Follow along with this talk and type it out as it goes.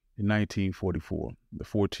In 1944, the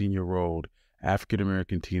 14-year-old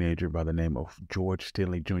African-American teenager by the name of George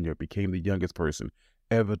Stinney Jr. became the youngest person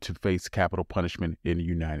ever to face capital punishment in the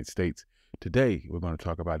United States. Today, we're going to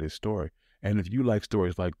talk about his story. And if you like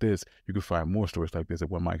stories like this, you can find more stories like this at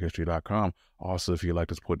OneMikeHistory.com. Also, if you'd like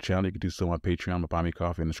to support the channel, you can do so on Patreon or Buy Me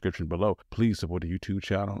Coffee in the description below. Please support the YouTube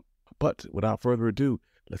channel. But without further ado,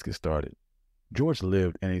 let's get started. George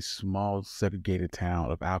lived in a small segregated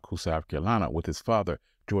town of Alco, South Carolina with his father,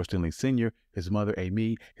 George Stinney Sr., his mother,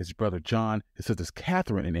 Amy, his brother, John, his sisters,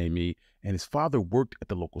 Catherine and Amy, and his father worked at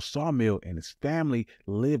the local sawmill, and his family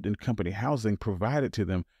lived in company housing provided to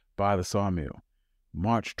them by the sawmill.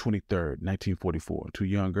 March 23rd, 1944, two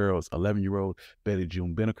young girls, 11-year-old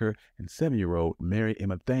June Binnicker and 7-year-old Mary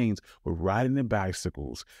Emma Thames, were riding their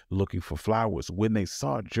bicycles looking for flowers when they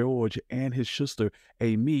saw George and his sister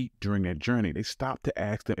Amy during their journey. They stopped to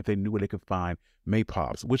ask them if they knew where they could find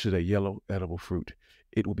maypops, which is a yellow edible fruit.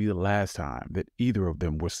 It would be the last time that either of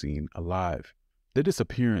them were seen alive. Their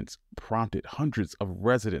disappearance prompted hundreds of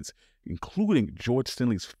residents, including George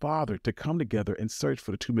Stinney's father, to come together and search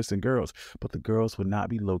for the two missing girls, but the girls would not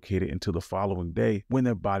be located until the following day when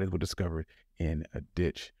their bodies were discovered in a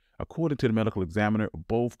ditch. According to the medical examiner,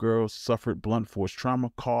 both girls suffered blunt force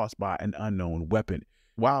trauma caused by an unknown weapon.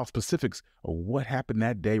 While specifics of what happened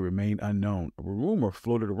that day remain unknown, a rumor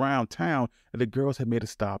floated around town that the girls had made a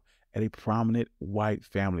stop at a prominent white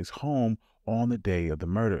family's home on the day of the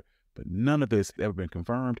murder. But none of this had ever been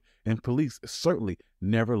confirmed, and police certainly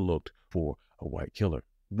never looked for a white killer.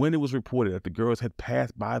 When it was reported that the girls had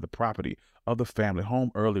passed by the property of the family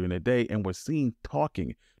home earlier in the day and were seen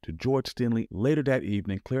talking to George Stinney later that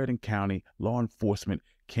evening, Clarendon County law enforcement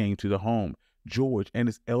came to the home. George and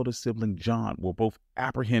his elder sibling John were both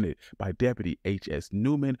apprehended by Deputy H.S.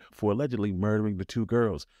 Newman for allegedly murdering the two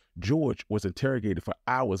girls. George was interrogated for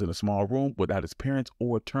hours in a small room without his parents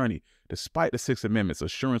or attorney. Despite the Sixth Amendment's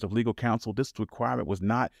assurance of legal counsel, this requirement was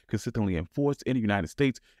not consistently enforced in the United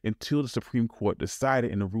States until the Supreme Court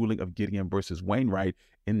decided in the ruling of Gideon versus Wainwright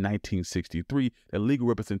in 1963 that legal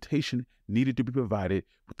representation needed to be provided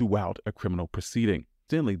throughout a criminal proceeding.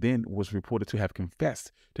 Stinney then was reported to have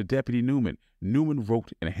confessed to Deputy Newman. Newman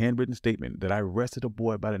wrote in a handwritten statement that I arrested a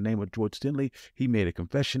boy by the name of George Stinney. He made a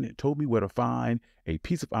confession and told me where to find a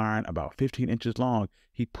piece of iron about 15 inches long.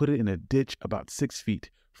 He put it in a ditch about 6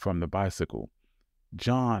 feet from the bicycle.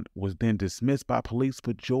 John was then dismissed by police,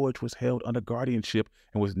 but George was held under guardianship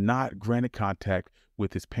and was not granted contact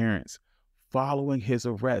with his parents. Following his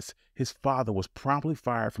arrest, his father was promptly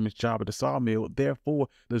fired from his job at the sawmill. Therefore,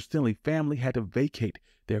 the Stinney family had to vacate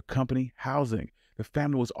their company housing. The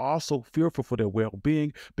family was also fearful for their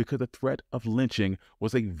well-being because the threat of lynching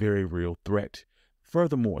was a very real threat.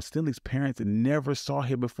 Furthermore, Stinney's parents never saw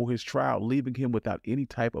him before his trial, leaving him without any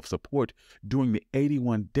type of support during the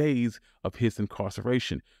 81 days of his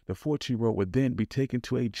incarceration. The 14-year-old would then be taken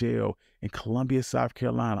to a jail in Columbia, South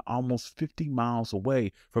Carolina, almost 50 miles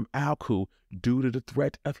away from Alco, due to the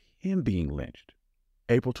threat of him being lynched.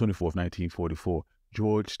 April 24, 1944,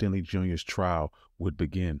 George Stinney Jr.'s trial would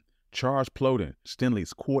begin. Charles Plowden,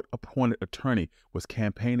 Stinney's court-appointed attorney, was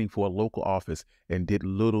campaigning for a local office and did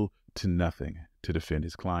little to nothing to defend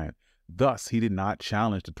his client. Thus, he did not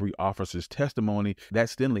challenge the three officers' testimony that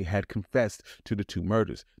Stinney had confessed to the two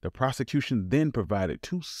murders. The prosecution then provided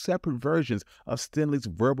two separate versions of Stinney's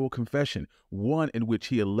verbal confession, one in which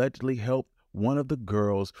he allegedly helped one of the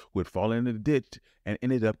girls who had fallen in the ditch and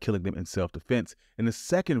ended up killing them in self-defense. In the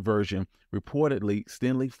second version, reportedly,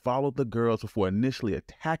 Stinney followed the girls before initially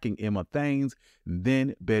attacking Emma Thames,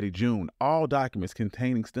 then Betty June. All documents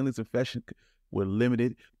containing Stinney's confession were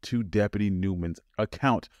limited to Deputy Newman's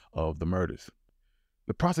account of the murders.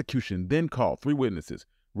 The prosecution then called three witnesses,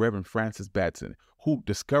 Reverend Francis Batson, who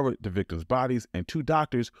discovered the victims' bodies, and two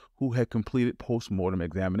doctors who had completed post-mortem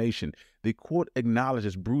examination. The court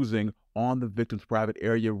acknowledges bruising on the victim's private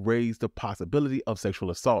area raised the possibility of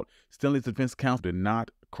sexual assault. Stinney's defense counsel did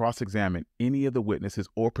not cross-examine any of the witnesses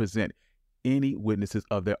or present any witnesses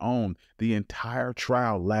of their own. The entire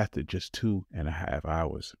trial lasted just 2.5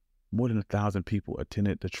 hours. More than 1,000 people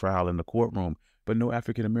attended the trial in the courtroom, but no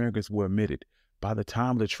African Americans were admitted. By the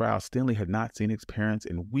time of the trial, Stinney had not seen his parents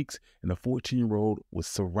in weeks, and the 14-year-old was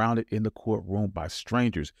surrounded in the courtroom by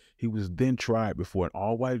strangers. He was then tried before an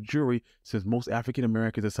all-white jury, since most African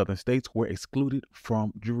Americans in southern states were excluded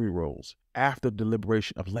from jury rolls. After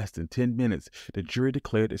deliberation of less than 10 minutes, the jury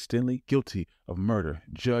declared Stinney guilty of murder.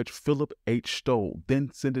 Judge Philip H. Stoll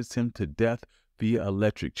then sentenced him to death via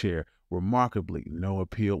electric chair. Remarkably, no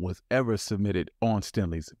appeal was ever submitted on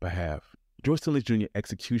Stinney's behalf. George Stinney Jr.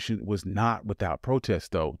 execution was not without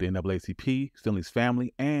protest, though. The NAACP, Stinney's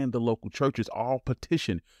family, and the local churches all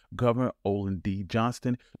petitioned Governor Olin D.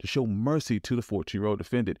 Johnston to show mercy to the 14-year-old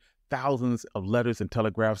defendant. Thousands of letters and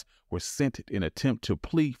telegraphs were sent in an attempt to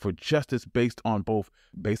plead for justice based on both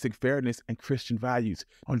basic fairness and Christian values.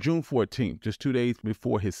 On June 14th, just 2 days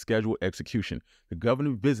before his scheduled execution, the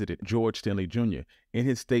governor visited George Stinney Jr. In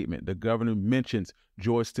his statement, the governor mentions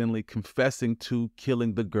George Stinney confessing to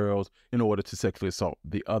killing the girls in order to sexually assault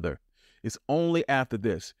the other. It's only after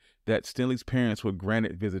this that Stinney's parents were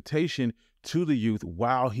granted visitation to the youth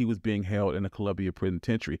while he was being held in a Columbia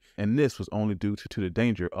penitentiary, and this was only due to the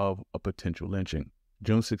danger of a potential lynching.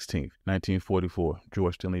 June 16, 1944,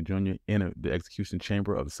 George Stinney Jr. entered the execution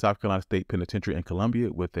chamber of the South Carolina State Penitentiary in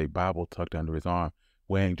Columbia with a Bible tucked under his arm.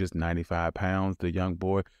 Weighing just 95 pounds, the young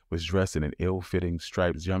boy was dressed in an ill-fitting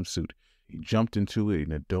striped jumpsuit. He jumped into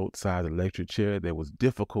an adult-sized electric chair that was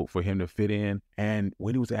difficult for him to fit in, and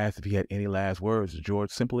when he was asked if he had any last words, George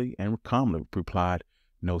simply and calmly replied,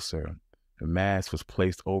 "No, sir." The mask was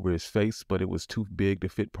placed over his face, but it was too big to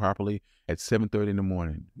fit properly. At 7:30 in the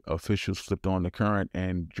morning, officials flipped on the current,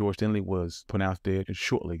 and George Stinney was pronounced dead, and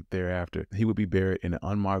shortly thereafter, he would be buried in an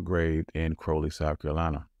unmarked grave in Crowley, South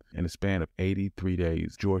Carolina. In a span of 83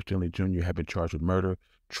 days, George Stinney Jr. had been charged with murder,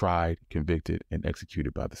 tried, convicted, and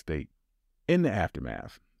executed by the state. In the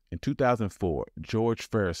aftermath, in 2004, George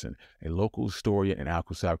Ferguson, a local historian in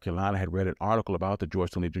Alco, South Carolina, had read an article about the George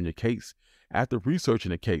Stinney Jr. case. After researching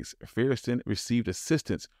the case, Ferguson received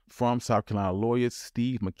assistance from South Carolina lawyers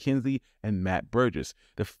Steve McKenzie and Matt Burgess.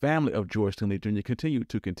 The family of George Stinney Jr. continued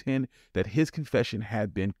to contend that his confession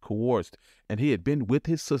had been coerced, and he had been with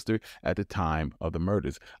his sister at the time of the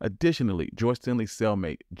murders. Additionally, George Stinney's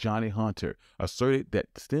cellmate, Johnny Hunter, asserted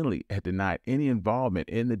that Stinney had denied any involvement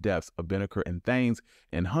in the deaths of Binnicker and Thames,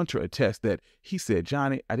 and Hunter attests that he said,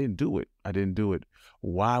 "Johnny, I didn't do it. I didn't do it.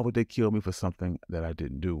 Why would they kill me for something that I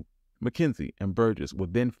didn't do?" McKenzie and Burgess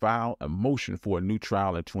would then file a motion for a new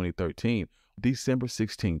trial in 2013. December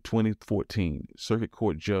 16, 2014, Circuit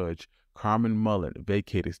Court Judge Carmen Mullen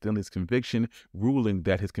vacated Stinney's conviction, ruling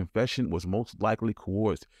that his confession was most likely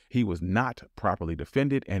coerced. He was not properly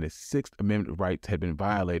defended, and his Sixth Amendment rights had been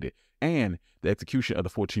violated, and the execution of the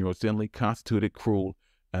 14-year-old Stinney constituted cruel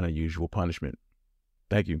and unusual punishment.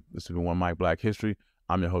 Thank you. This has been One Mic Black History.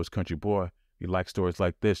 I'm your host, Country Boy. If you like stories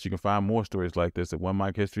like this, you can find more stories like this at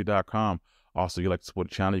onemichistory.com. Also, if you like to support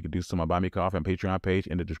the channel, you can do so on my Buy Me Coffee and Patreon page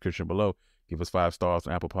in the description below. Give us 5 stars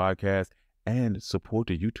on Apple Podcasts and support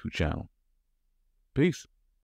the YouTube channel. Peace.